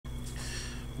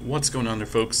What's going on there,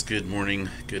 folks? Good morning,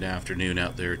 good afternoon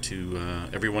out there to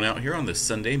everyone out here on this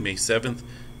Sunday, May 7th,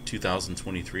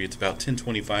 2023. It's about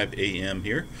 10:25 a.m.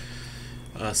 here,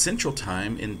 Central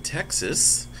Time in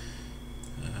Texas.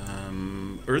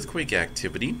 Earthquake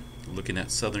activity, looking at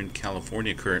Southern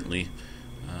California currently.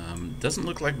 Doesn't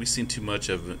look like we've seen too much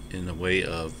of in the way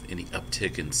of any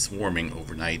uptick in swarming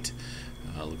overnight.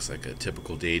 Looks like a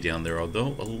typical day down there,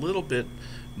 although a little bit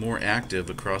more active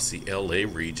across the LA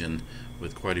region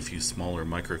with quite a few smaller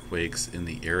microquakes in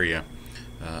the area.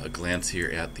 A glance here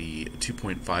at the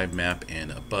 2.5 map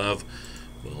and above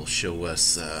will show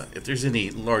us if there's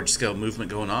any large scale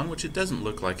movement going on, which it doesn't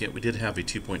look like it. We did have a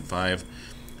 2.5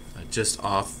 just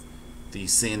off the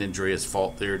San Andreas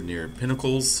Fault there near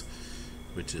Pinnacles,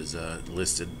 which is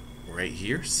listed right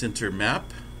here, center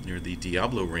map near the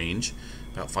Diablo Range,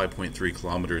 about 5.3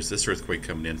 kilometers. This earthquake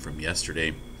coming in from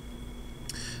yesterday.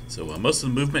 So most of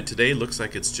the movement today looks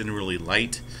like it's generally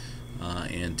light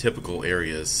and typical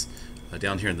areas.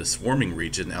 Down here in the swarming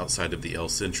region outside of the El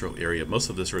Centro area, most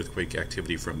of this earthquake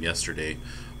activity from yesterday,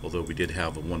 although we did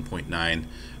have a 1.9 a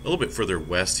little bit further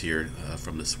west here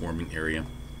from the swarming area.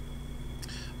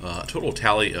 Total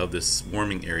tally of this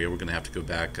swarming area, we're going to have to go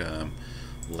back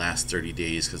last 30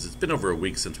 days because it's been over a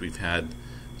week since we've had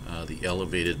the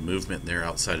elevated movement there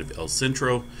outside of El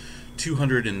Centro.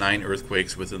 209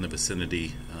 earthquakes within the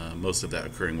vicinity, most of that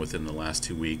occurring within the last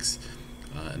 2 weeks,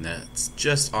 and that's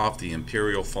just off the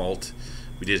Imperial Fault.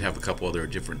 We did have a couple other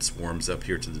different swarms up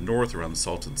here to the north around the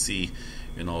Salton Sea,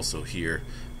 and also here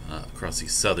across the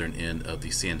southern end of the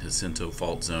San Jacinto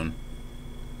Fault Zone.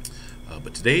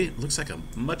 But today it looks like a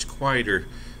much quieter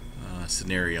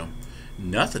scenario.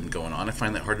 Nothing going on. I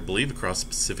find that hard to believe across the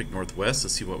Pacific Northwest.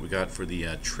 Let's see what we got for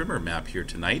the tremor map here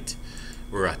tonight.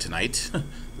 Or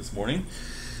this morning.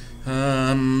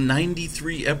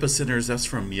 93 epicenters, that's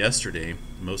from yesterday.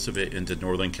 Most of it into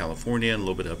Northern California and a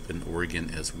little bit up in Oregon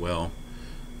as well.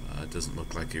 It doesn't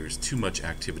look like there's too much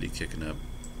activity kicking up.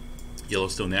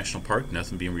 Yellowstone National Park,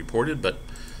 nothing being reported, but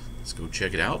let's go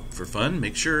check it out for fun.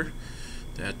 Make sure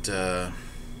that there's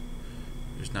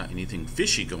not anything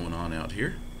fishy going on out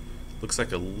here. Looks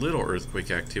like a little earthquake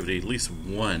activity, at least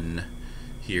one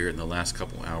here in the last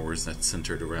couple hours that's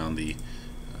centered around the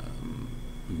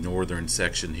northern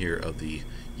section here of the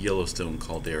Yellowstone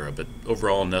caldera, but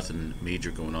overall nothing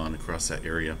major going on across that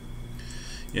area.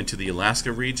 Into the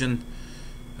Alaska region,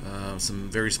 some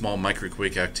very small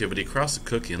microquake activity across the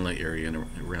Cook Inlet area and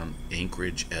around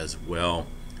Anchorage as well.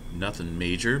 Nothing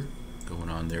major going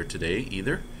on there today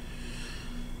either.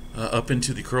 Up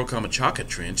into the Kuril-Kamchatka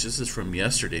Trench, this is from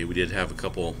yesterday. We did have a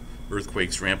couple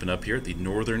earthquakes ramping up here at the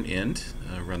northern end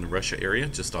around the Russia area,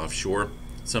 just offshore.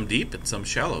 Some deep and some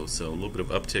shallow, so a little bit of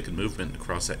uptick in movement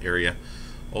across that area.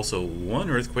 Also one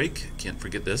earthquake, can't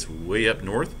forget this, way up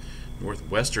north,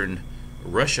 northwestern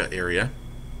Russia area,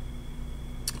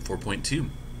 4.2.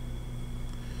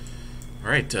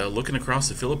 Alright, looking across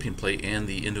the Philippine plate and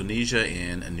the Indonesia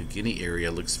and New Guinea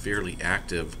area looks fairly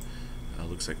active.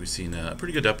 Looks like we've seen a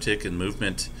pretty good uptick in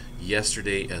movement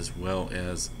yesterday as well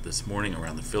as this morning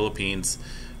around the Philippines.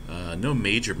 No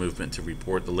major movement to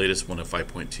report. The latest one of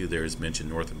 5.2 there is mentioned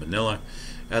north of Manila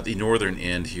at the northern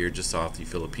end here, just off the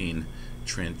Philippine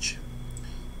Trench.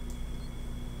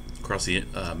 Across the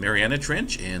Mariana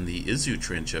Trench and the Izu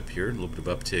Trench up here, a little bit of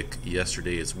uptick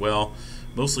yesterday as well.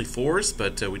 Mostly fours,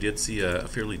 but we did see a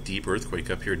fairly deep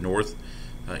earthquake up here north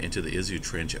into the Izu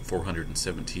Trench at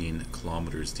 417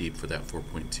 kilometers deep for that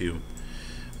 4.2.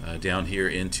 Down here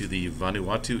into the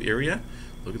Vanuatu area,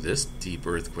 look at this deep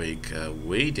earthquake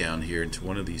way down here into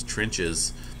one of these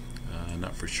trenches.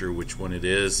 Not for sure which one it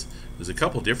is. There's a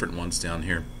couple different ones down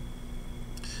here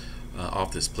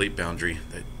off this plate boundary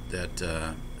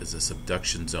that is a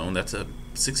subduction zone. That's a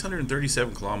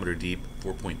 637 kilometer deep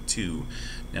 4.2.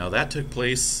 Now that took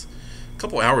place a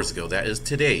couple hours ago. That is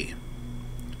today.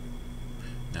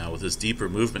 Now with this deeper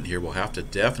movement here, we'll have to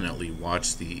definitely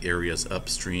watch the areas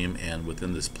upstream and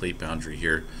within this plate boundary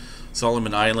here.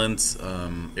 Solomon Islands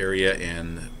area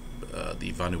and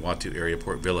the Vanuatu area,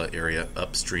 Port Vila area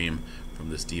upstream from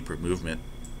this deeper movement.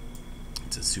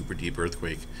 It's a super deep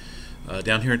earthquake.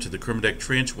 Down here into the Kermadec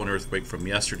Trench, one earthquake from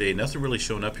yesterday. Nothing really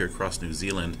showing up here across New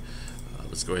Zealand.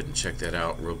 Let's go ahead and check that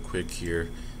out real quick here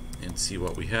and see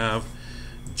what we have.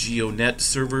 GeoNet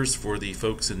servers for the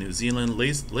folks in New Zealand.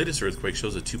 Latest earthquake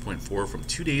shows a 2.4 from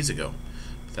 2 days ago.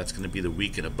 That's going to be the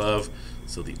week and above.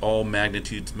 So the all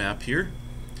magnitudes map here.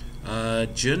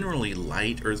 Generally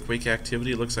light earthquake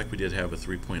activity. It looks like we did have a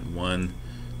 3.1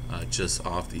 just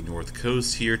off the north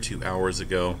coast here 2 hours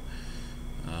ago.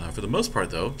 For the most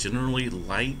part though, generally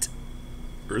light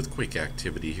earthquake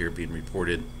activity here being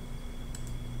reported.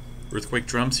 Earthquake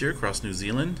drums here across New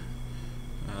Zealand.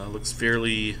 Looks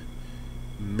fairly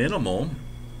minimal.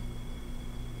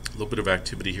 A little bit of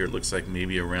activity here. It looks like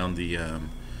maybe around the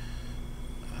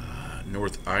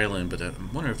North Island, but I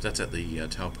wonder if that's at the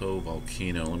Taupo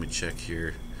volcano. Let me check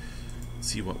here,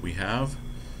 see what we have.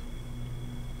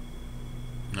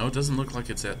 No, it doesn't look like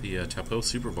it's at the Taupo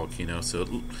supervolcano, so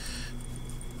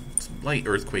some light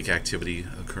earthquake activity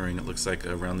occurring, it looks like,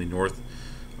 around the North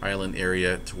Island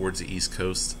area towards the east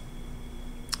coast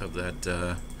of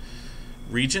that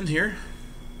region here.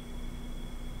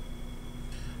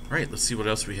 Alright, let's see what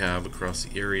else we have across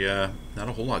the area. Not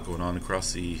a whole lot going on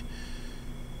across the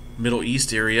Middle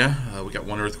East area. We got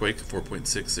one earthquake,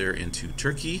 4.6 there into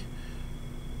Turkey.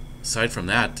 Aside from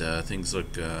that, things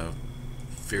look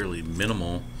fairly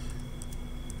minimal.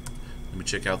 Let me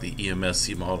check out the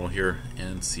EMSC model here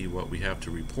and see what we have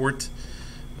to report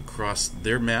across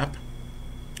their map.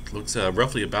 Looks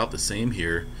roughly about the same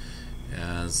here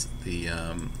as the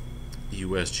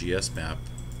USGS map.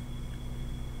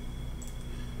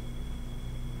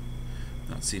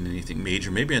 Not seeing anything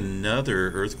major. Maybe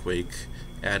another earthquake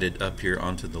added up here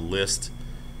onto the list.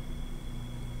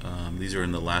 These are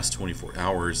in the last 24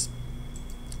 hours.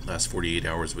 Last 48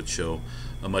 hours would show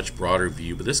a much broader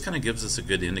view, but this kind of gives us a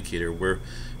good indicator where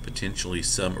potentially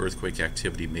some earthquake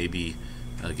activity may be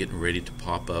getting ready to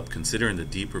pop up, considering the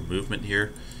deeper movement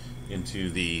here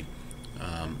into the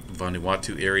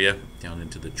Vanuatu area, down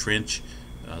into the trench.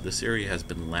 This area has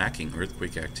been lacking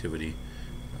earthquake activity.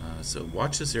 So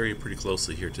watch this area pretty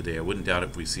closely here today. I wouldn't doubt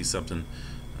if we see something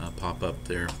pop up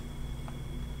there.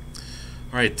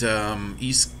 Alright,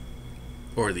 east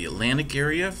or the Atlantic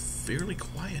area, fairly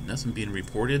quiet. Nothing being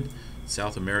reported.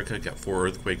 South America got 4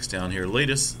 earthquakes down here.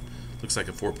 Latest looks like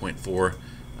a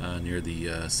 4.4 near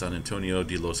the San Antonio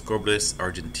de los Cobles,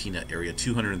 Argentina area,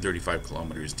 235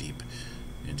 kilometers deep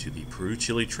into the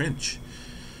Peru-Chile Trench.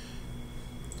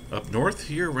 Up north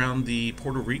here around the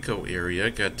Puerto Rico area,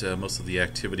 got most of the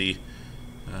activity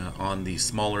on the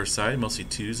smaller side, mostly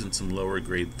 2s and some lower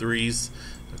grade 3s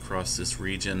across this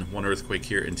region. One earthquake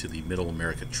here into the Middle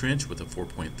America Trench with a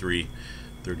 4.3,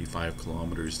 35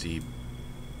 kilometers deep.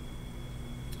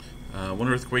 One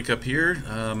earthquake up here,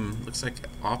 looks like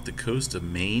off the coast of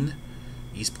Maine,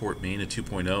 Eastport, Maine, a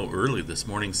 2.0 early this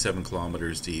morning, 7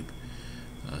 kilometers deep.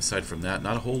 Aside from that,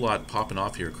 not a whole lot popping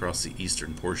off here across the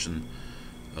eastern portion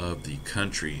of the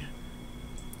country.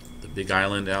 The Big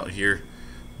Island out here,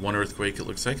 one earthquake it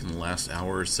looks like in the last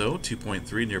hour or so,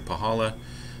 2.3 near Pahala.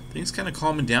 Things kind of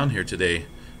calming down here today.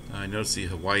 I notice the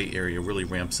Hawaii area really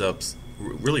ramps up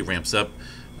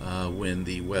when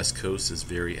the west coast is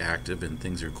very active and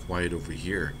things are quiet over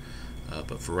here.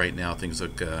 But for right now, things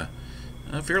look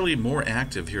fairly more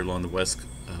active here along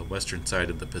the western side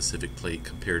of the Pacific Plate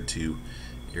compared to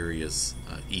areas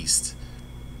east.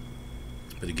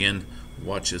 But again,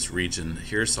 watch this region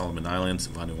here, Solomon Islands,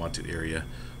 Vanuatu area,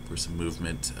 for some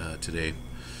movement today.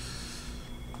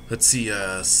 Let's see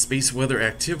space weather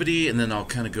activity, and then I'll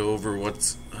kind of go over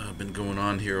what's been going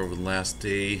on here over the last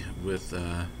day with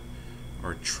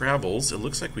our travels. It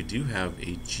looks like we do have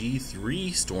a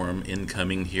G3 storm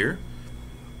incoming here.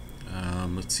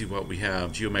 Let's see what we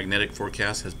have. Geomagnetic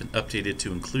forecast has been updated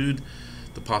to include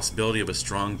the possibility of a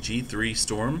strong G3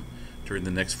 storm during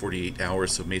the next 48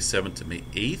 hours, so May 7th to May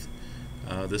 8th.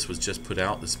 This was just put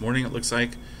out this morning, it looks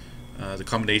like. The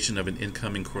combination of an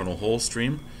incoming coronal hole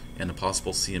stream and a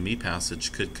possible CME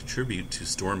passage could contribute to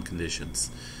storm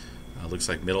conditions. Looks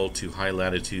like middle to high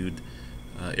latitude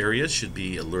areas should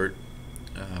be alert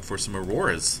for some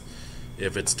auroras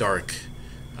if it's dark.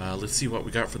 Let's see what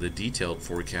we got for the detailed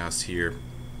forecast here.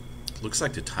 Looks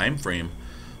like the time frame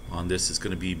on this is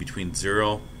going to be between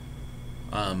 0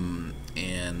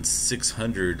 and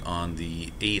 600 on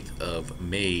the 8th of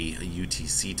May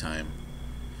UTC time.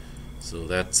 So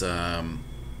that's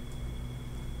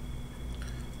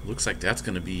looks like that's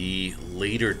going to be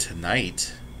later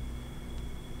tonight,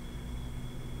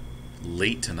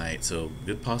 late tonight. So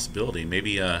good possibility.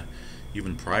 Maybe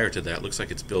even prior to that. Looks like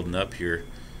it's building up here.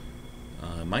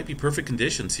 Might be perfect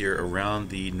conditions here around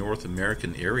the North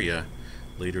American area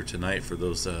later tonight for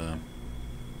those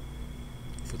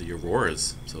for the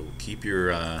auroras. So keep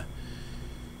your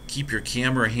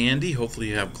camera handy. Hopefully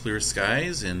you have clear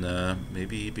skies and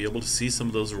maybe be able to see some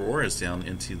of those auroras down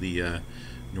into the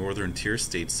northern tier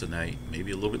states tonight.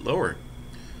 Maybe a little bit lower.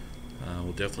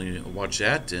 We'll definitely watch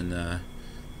that, and if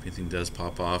anything does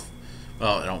pop off,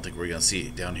 well, I don't think we're going to see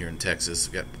it down here in Texas.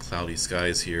 We've got cloudy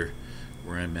skies here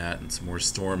where I'm at and some more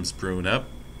storms brewing up.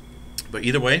 But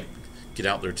either way, get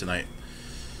out there tonight.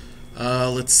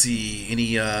 Let's see,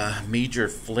 any major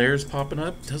flares popping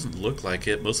up? Doesn't look like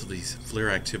it. Most of these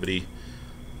flare activity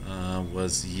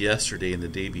was yesterday and the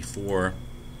day before.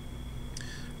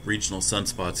 Regional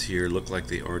sunspots here look like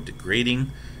they are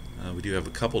degrading. We do have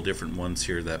a couple different ones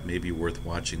here that may be worth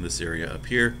watching. This area up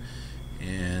here,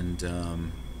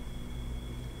 and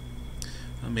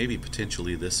maybe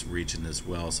potentially this region as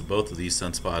well. So both of these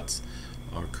sunspots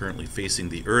are currently facing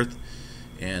the Earth,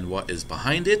 and what is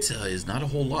behind it is not a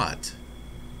whole lot.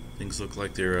 Things look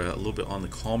like they're a little bit on the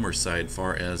calmer side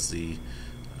far as the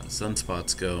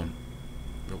sunspots go,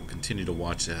 but we'll continue to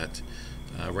watch that.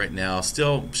 Right now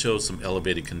still shows some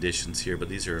elevated conditions here, but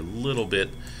these are a little bit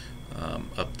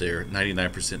up there.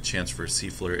 99% chance for C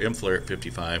flare, M flare at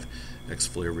 55. X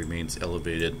flare remains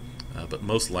elevated, but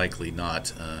most likely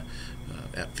not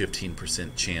at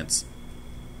 15% chance.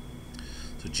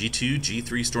 So G2,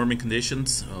 G3 storming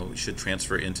conditions should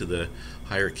transfer into the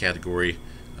higher category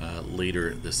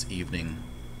later this evening.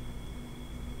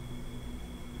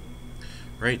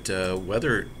 Right,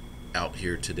 weather out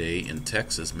here today in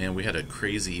Texas. Man, we had a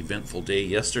crazy eventful day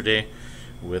yesterday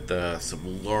with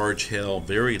some large hail,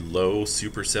 very low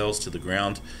supercells to the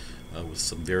ground, with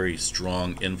some very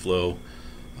strong inflow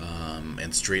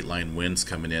and straight line winds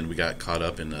coming in. We got caught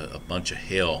up in a bunch of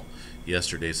hail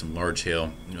yesterday, some large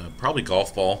hail, probably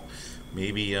golf ball,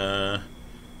 maybe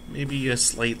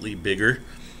slightly bigger.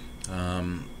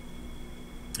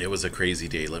 It was a crazy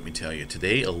day, let me tell you.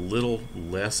 Today, a little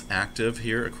less active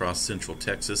here across central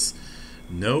Texas.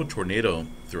 No tornado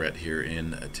threat here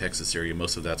in Texas area.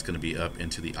 Most of that's going to be up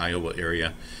into the Iowa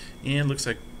area, and looks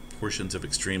like portions of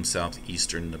extreme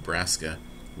southeastern Nebraska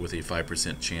with a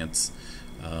 5% chance.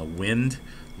 Wind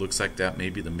looks like that may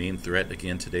be the main threat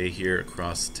again today here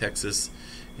across Texas,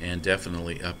 and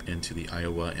definitely up into the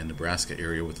Iowa and Nebraska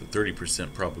area with a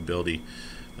 30% probability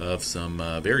of some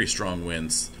very strong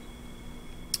winds.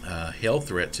 Hail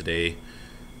threat today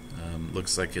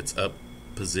looks like it's up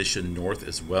position north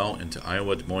as well into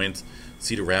Iowa, Des Moines,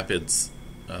 Cedar Rapids,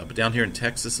 but down here in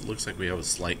Texas it looks like we have a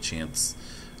slight chance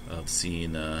of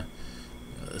seeing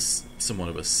somewhat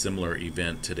of a similar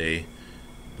event today,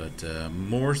 but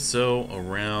more so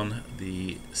around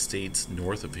the states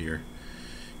north of here.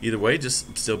 Either way,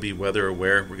 just still be weather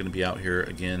aware. We're going to be out here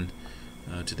again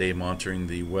today monitoring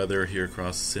the weather here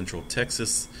across central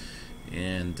Texas,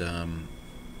 and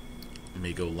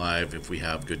may go live if we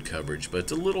have good coverage, but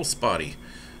it's a little spotty.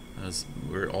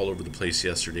 We're all over the place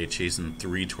yesterday chasing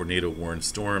 3 tornado warned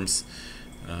storms.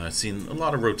 Seen a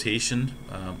lot of rotation,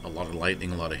 a lot of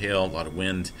lightning, a lot of hail, a lot of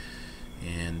wind,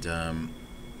 and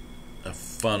a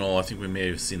funnel. I think we may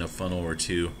have seen a funnel or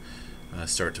two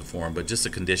start to form, but just the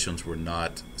conditions were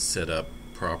not set up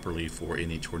properly for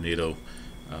any tornado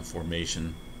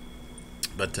formation.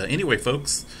 But anyway,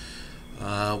 folks,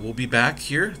 we'll be back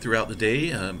here throughout the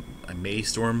day. I may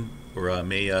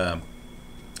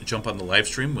jump on the live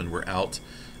stream when we're out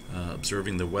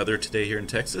observing the weather today here in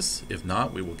Texas. If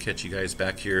not, we will catch you guys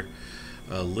back here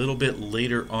a little bit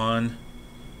later on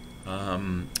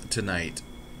tonight.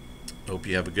 Hope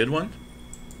you have a good one.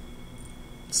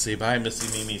 Say bye,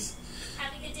 Missy Mimis.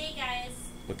 Have a good day, guys.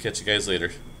 We'll catch you guys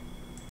later.